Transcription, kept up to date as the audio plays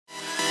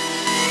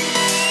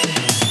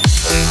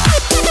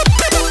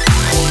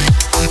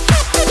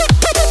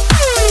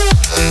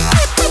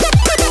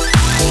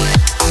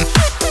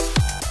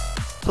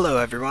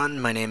everyone,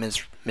 my name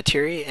is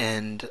Materi,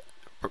 and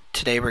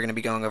today we're going to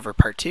be going over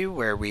part 2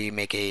 where we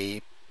make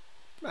a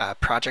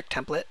project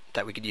template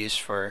that we could use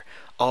for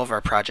all of our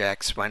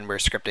projects when we're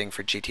scripting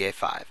for GTA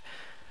 5.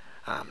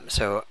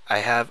 So I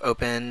have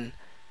open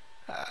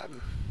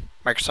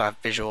Microsoft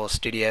Visual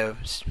Studio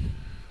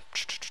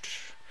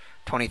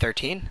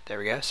 2013, there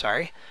we go,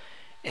 sorry.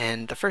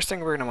 And the first thing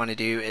we're going to want to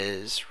do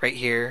is right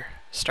here,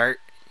 Start,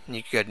 and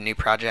you can go to New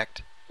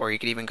Project, or you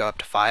could even go up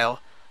to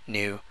File,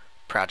 New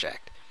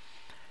Project.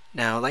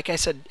 Now, like I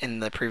said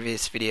in the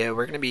previous video,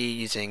 we're going to be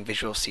using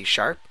Visual C#.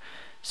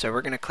 So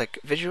we're going to click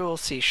Visual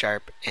C#,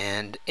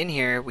 and in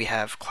here we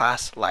have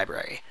Class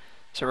Library.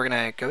 So we're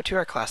going to go to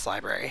our class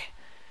library,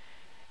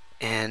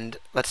 and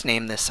let's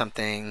name this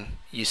something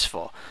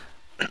useful.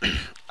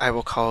 I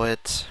will call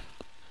it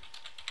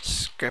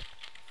Script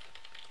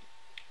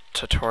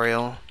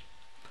Tutorial,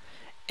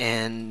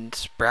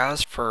 and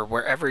browse for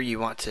wherever you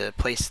want to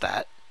place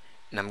that.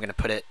 And I'm going to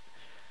put it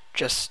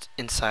just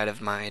inside of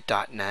my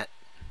 .NET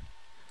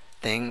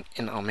thing,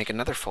 and I'll make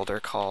another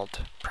folder called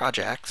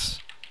Projects,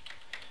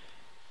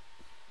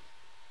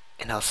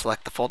 and I'll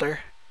select the folder,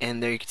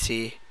 and there you can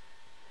see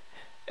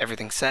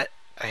everything's set.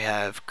 I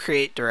have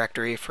Create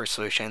Directory for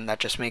Solution. That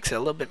just makes it a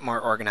little bit more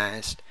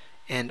organized,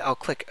 and I'll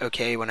click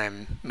OK when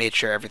I'm made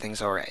sure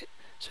everything's alright.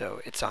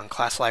 So it's on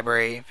Class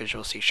Library,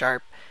 Visual C#,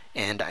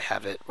 and I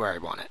have it where I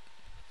want it.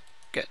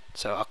 Good.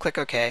 So I'll click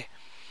OK,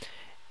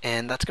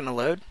 and that's going to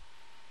load.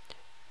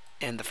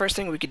 And the first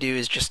thing we could do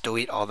is just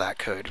delete all that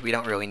code. We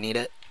don't really need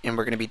it, and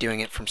we're going to be doing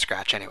it from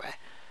scratch anyway.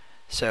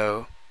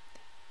 So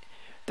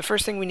the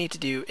first thing we need to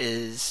do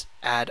is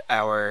add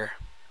our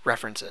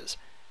references.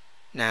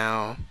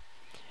 Now,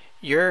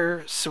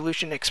 your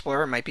Solution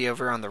Explorer might be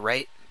over on the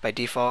right. By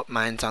default,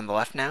 mine's on the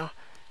left now.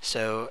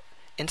 So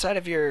inside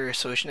of your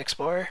Solution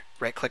Explorer,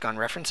 right-click on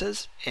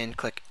References and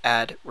click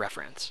Add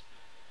Reference.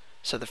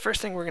 So the first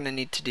thing we're going to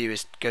need to do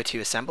is go to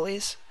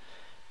Assemblies,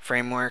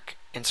 Framework,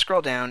 and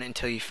scroll down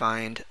until you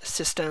find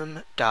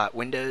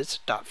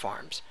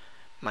system.windows.forms.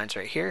 Mine's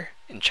right here,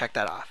 and check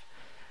that off.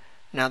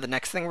 Now the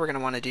next thing we're going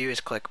to want to do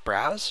is click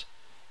Browse,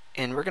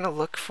 and we're going to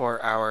look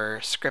for our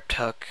script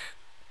hook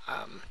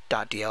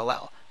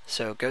 .dll.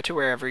 So go to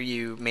wherever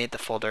you made the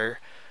folder,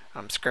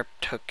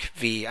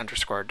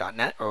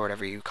 scripthookv_.net, or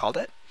whatever you called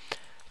it.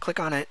 Click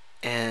on it,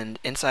 and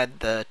inside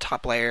the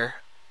top layer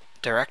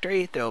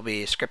directory there will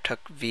be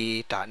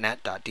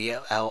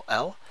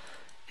scripthookv.net.dll,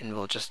 and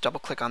we'll just double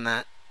click on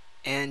that,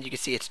 and you can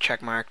see it's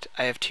check marked.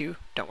 I have 2,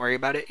 don't worry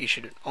about it, you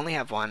should only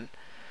have 1.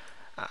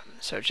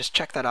 So just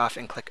check that off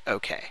and click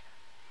OK.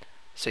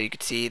 So you can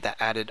see that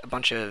added a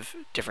bunch of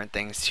different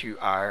things to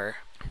our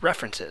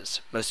references.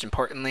 Most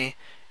importantly,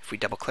 if we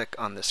double click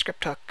on the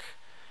script hook,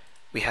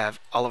 we have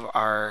all of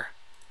our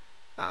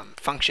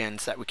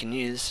functions that we can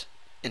use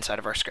inside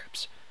of our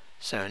scripts.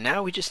 So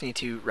now we just need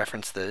to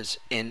reference those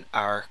in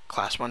our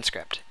class 1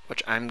 script,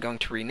 which I'm going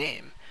to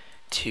rename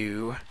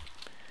to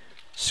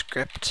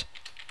Script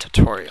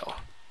Tutorial.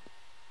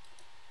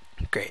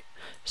 Great.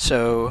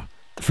 So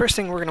the first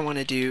thing we're going to want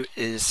to do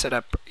is set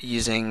up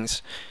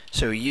usings.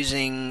 So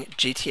using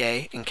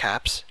GTA in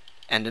caps,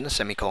 end in a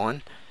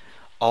semicolon.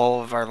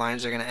 All of our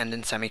lines are going to end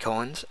in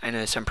semicolons. I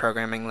know some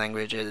programming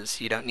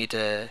languages you don't need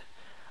to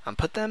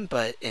put them,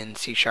 but in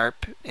C#,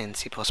 in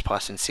C++,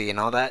 and C and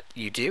all that,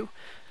 you do.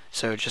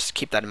 So just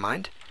keep that in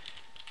mind.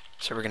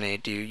 So we're going to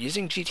do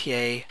using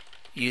GTA,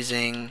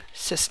 using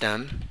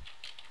system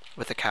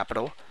with a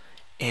capital,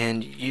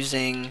 and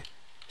using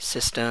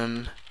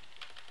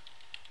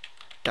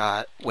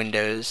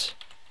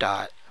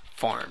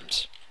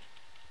system.windows.forms.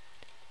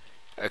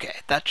 Okay,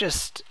 that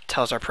just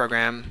tells our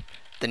program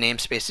the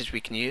namespaces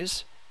we can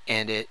use,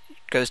 and it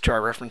goes to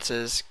our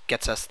references,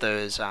 gets us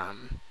those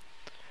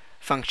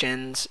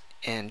functions,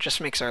 and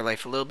just makes our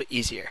life a little bit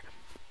easier.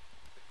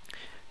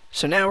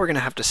 So now we're going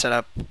to have to set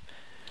up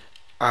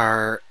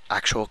our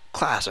actual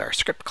class, our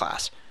script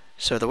class.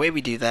 So the way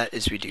we do that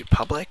is we do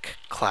public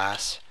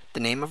class, the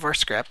name of our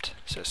script,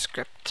 so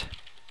script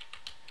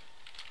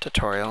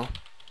tutorial,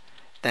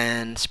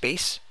 then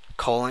space,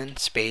 colon,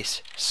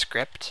 space,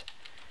 script,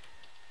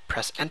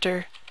 press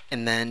enter,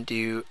 and then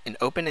do an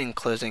open and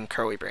closing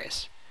curly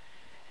brace.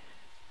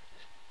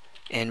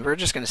 And we're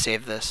just going to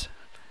save this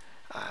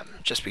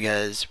just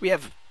because we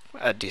have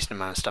a decent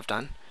amount of stuff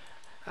done.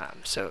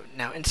 So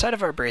now inside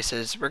of our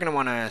braces, we're going to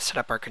want to set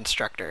up our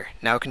constructor.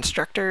 Now a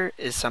constructor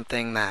is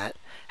something that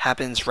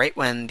happens right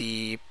when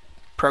the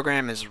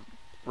program is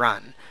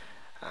run.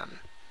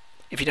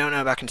 If you don't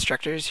know about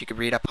constructors, you could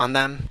read up on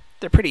them.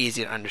 They're pretty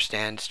easy to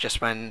understand. It's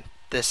just when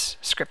this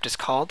script is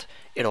called,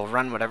 it'll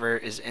run whatever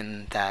is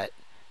in that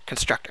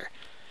constructor.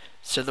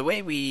 So the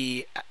way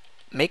we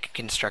make a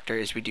constructor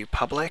is we do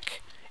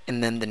public,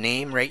 and then the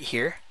name right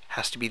here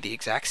has to be the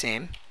exact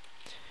same,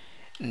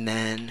 and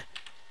then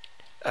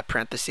a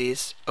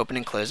parentheses, open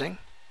and closing,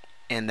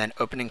 and then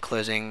open and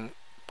closing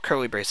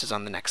curly braces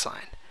on the next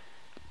line.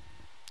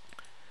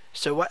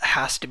 So what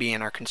has to be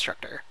in our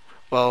constructor?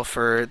 Well,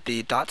 for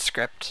the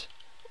 .script,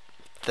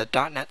 the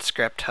 .NET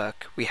script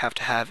hook, we have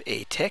to have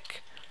a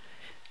tick,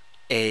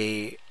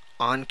 a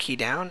on key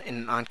down and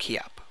an on key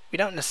up. We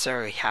don't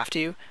necessarily have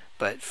to,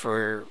 but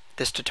for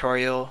this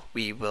tutorial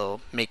we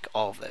will make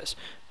all of those.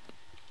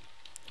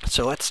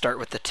 So let's start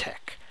with the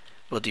tick.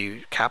 We'll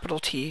do capital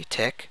T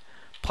tick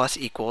plus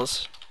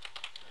equals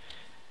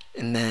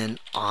and then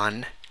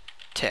on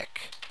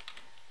tick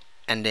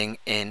ending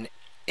in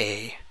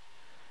a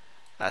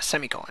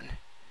semicolon.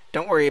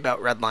 Don't worry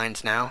about red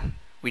lines now.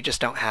 We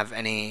just don't have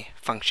any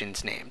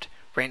functions named.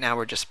 Right now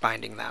we're just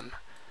binding them.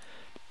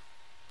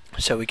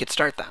 So we could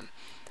start them.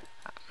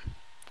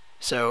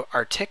 So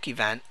our tick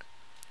event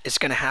is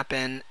going to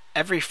happen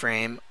every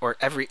frame or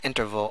every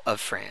interval of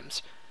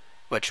frames,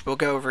 which we'll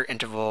go over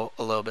interval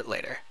a little bit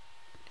later.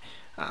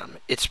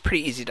 It's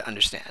pretty easy to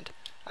understand.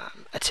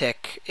 A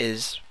tick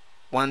is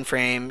one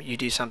frame you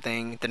do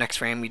something, the next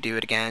frame you do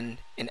it again,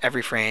 in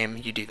every frame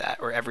you do that,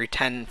 or every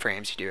 10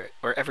 frames you do it,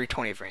 or every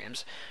 20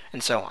 frames,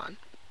 and so on.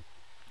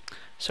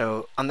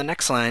 So on the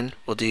next line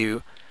we'll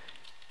do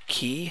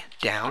key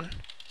down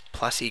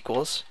plus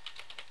equals,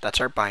 that's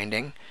our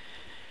binding,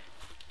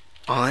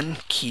 on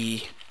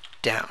key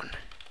down.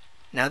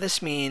 Now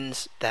this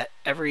means that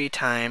every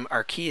time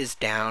our key is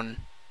down,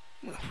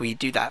 we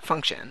do that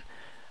function.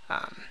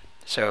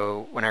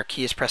 So when our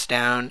key is pressed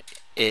down,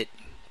 it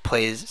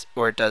plays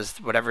or it does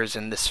whatever's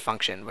in this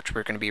function, which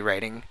we're going to be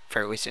writing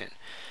fairly soon.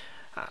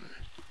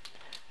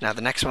 Now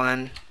the next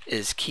one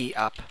is key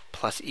up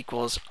plus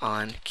equals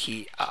on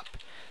key up.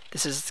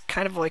 This is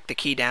kind of like the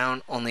key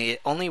down, only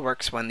it only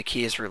works when the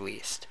key is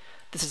released.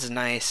 This is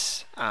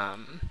nice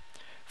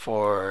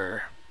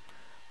for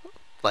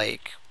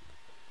like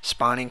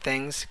spawning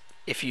things.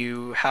 If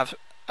you have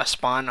a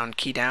spawn on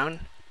key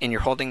down and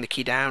you're holding the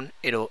key down,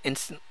 it will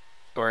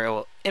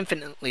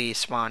infinitely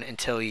spawn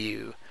until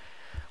you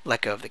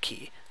let go of the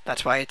key.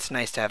 That's why it's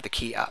nice to have the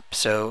key up.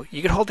 So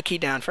you can hold the key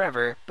down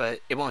forever,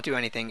 but it won't do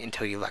anything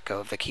until you let go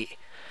of the key.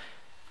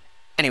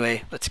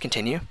 Anyway, let's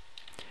continue.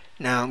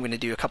 Now I'm going to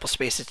do a couple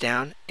spaces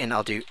down and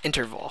I'll do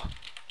interval.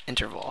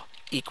 Interval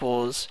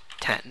equals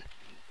 10.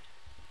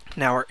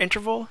 Now our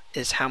interval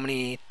is how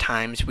many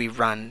times we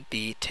run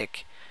the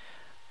tick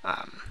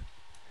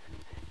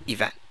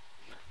event.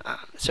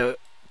 So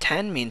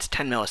 10 means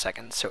 10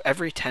 milliseconds. So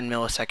every 10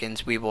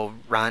 milliseconds we will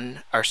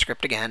run our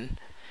script again,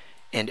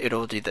 and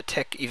it'll do the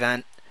tick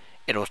event.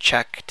 It'll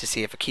check to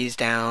see if a key's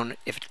down,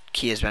 if a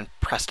key has been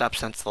pressed up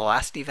since the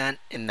last event,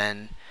 and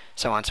then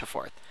so on and so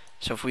forth.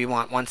 So if we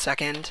want 1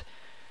 second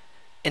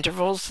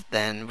intervals,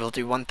 then we'll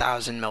do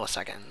 1000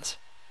 milliseconds.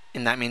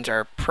 And that means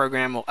our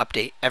program will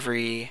update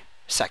every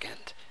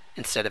second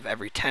instead of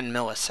every 10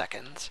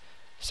 milliseconds.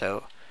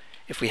 So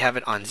if we have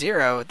it on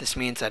 0, this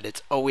means that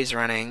it's always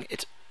running.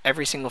 It's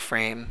every single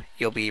frame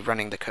you'll be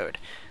running the code.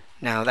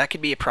 Now that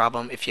could be a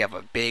problem if you have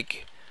a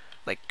big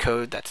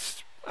code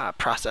that's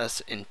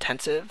process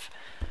intensive,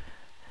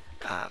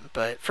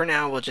 but for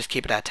now we'll just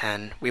keep it at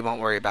 10. We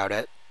won't worry about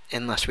it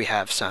unless we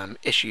have some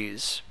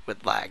issues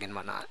with lag and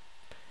whatnot.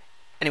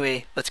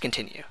 Anyway, let's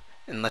continue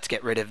and let's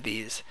get rid of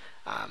these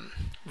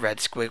red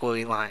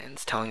squiggly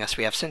lines telling us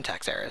we have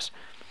syntax errors.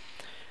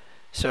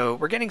 So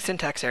we're getting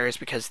syntax errors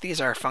because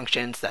these are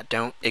functions that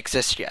don't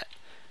exist yet.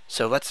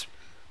 So let's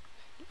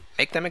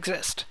make them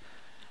exist.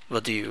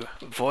 We'll do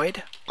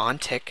void on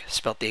tick,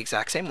 spelled the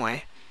exact same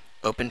way,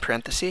 open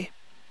parenthesis,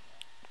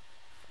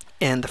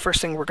 and the first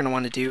thing we're going to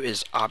want to do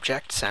is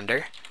object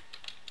sender,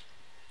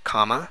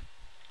 comma,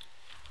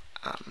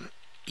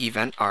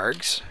 event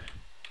args,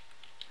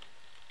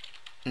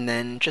 and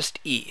then just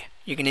E.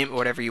 You can name it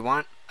whatever you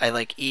want. I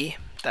like E.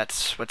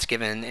 That's what's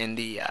given in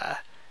the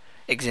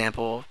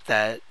example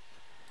that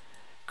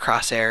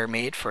Crosshair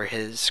made for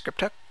his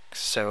script hook,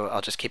 so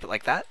I'll just keep it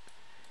like that.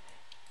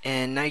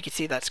 And now you can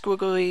see that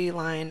squiggly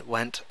line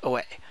went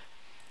away.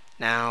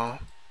 Now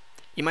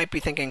you might be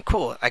thinking,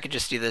 cool, I could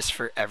just do this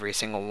for every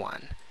single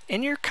one.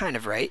 And you're kind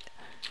of right.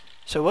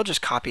 So we'll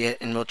just copy it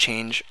and we'll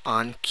change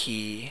on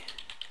key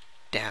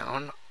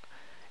down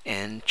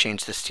and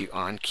change this to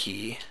on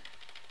key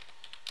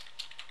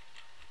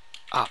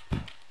up.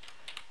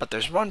 But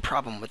there's one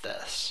problem with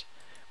this.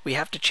 We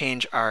have to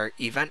change our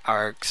event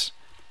args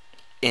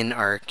in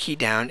our key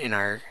down in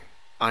our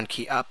on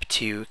key up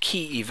to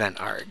key event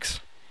args.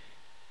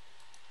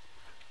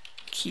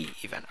 Key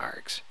event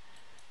args.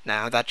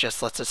 Now that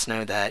just lets us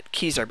know that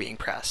keys are being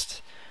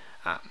pressed.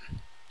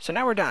 So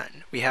now we're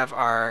done. We have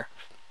our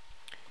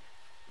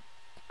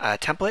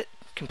template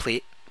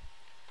complete,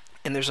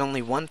 and there's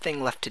only one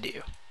thing left to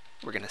do.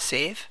 We're going to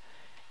save,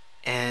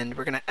 and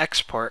we're going to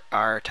export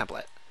our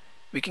template.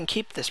 We can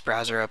keep this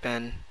browser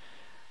open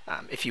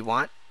if you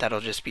want. That'll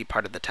just be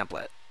part of the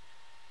template.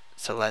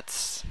 So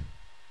let's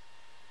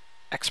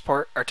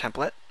export our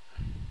template.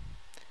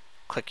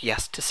 Click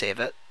yes to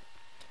save it.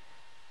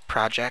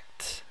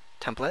 Project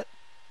template.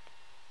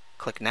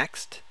 Click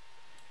next.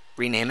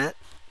 Rename it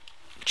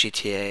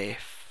GTA.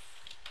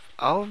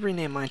 I'll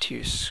rename mine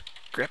to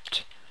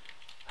script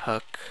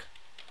hook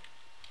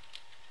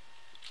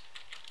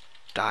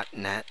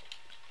 .NET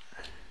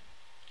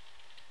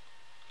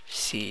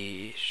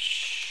C#.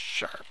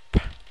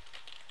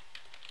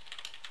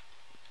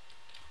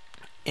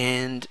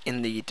 And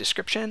in the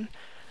description,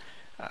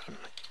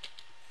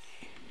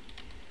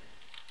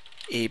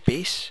 a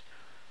base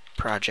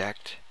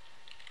project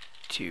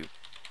to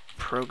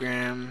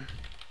program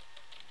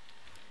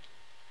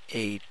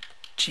a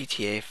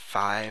GTA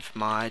 5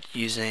 mod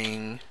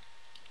using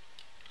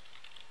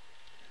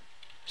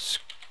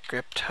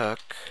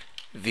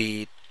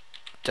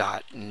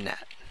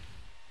scripthookv.net,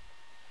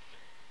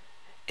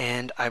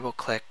 and I will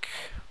click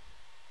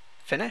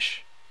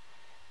finish,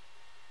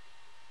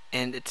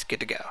 and it's good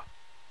to go.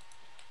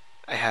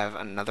 I have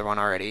another one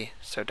already,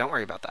 so don't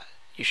worry about that.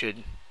 You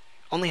should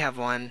only have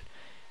one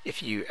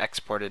if you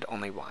exported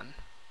only one.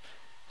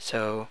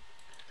 So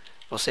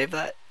we'll save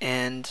that,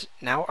 and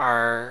now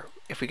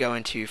if we go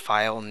into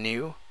File,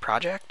 New,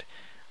 Project,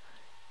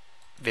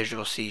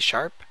 Visual C#,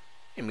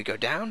 and we go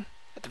down,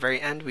 at the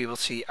very end we will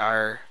see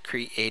our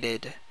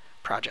created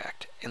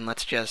project. And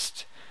let's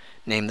just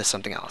name this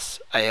something else.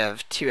 I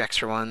have 2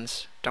 extra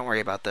ones, don't worry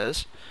about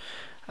those.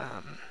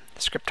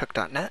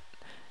 Scripthook.net.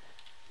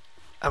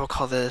 I will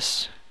call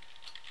this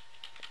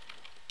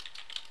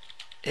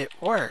It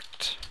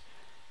Worked,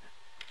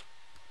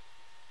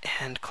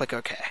 and click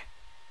OK.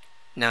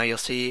 Now you'll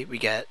see we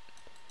get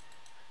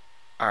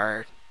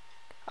our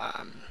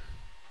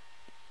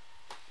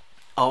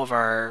all of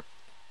our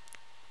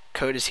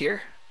code is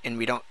here, and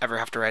we don't ever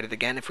have to write it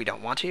again if we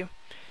don't want to.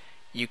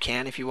 You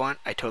can if you want,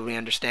 I totally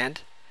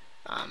understand.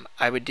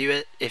 I would do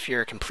it if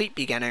you're a complete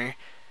beginner.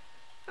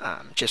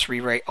 Just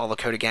rewrite all the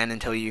code again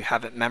until you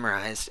have it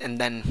memorized, and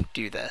then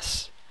do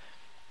this.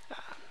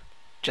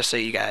 Just so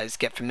you guys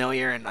get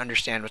familiar and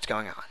understand what's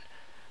going on.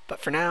 But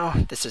for now,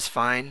 this is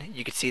fine.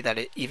 You can see that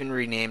it even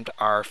renamed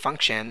our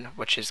function,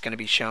 which is going to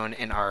be shown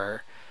in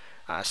our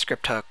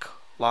scripthook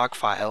log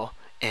file,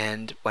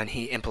 and when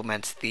he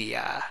implements the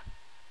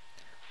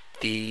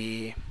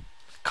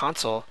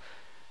console,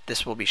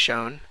 this will be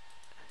shown.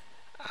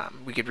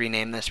 We could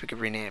rename this, we could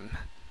rename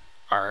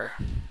our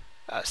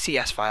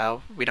CS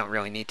file, we don't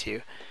really need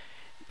to,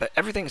 but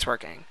everything's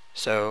working.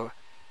 So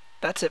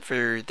that's it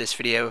for this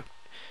video,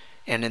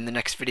 and in the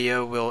next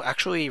video we'll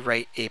actually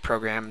write a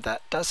program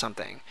that does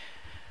something.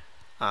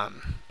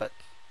 But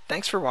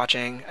thanks for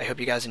watching, I hope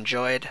you guys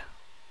enjoyed.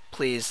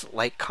 Please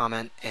like,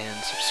 comment,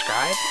 and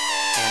subscribe,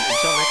 and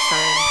until next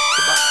time,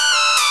 goodbye.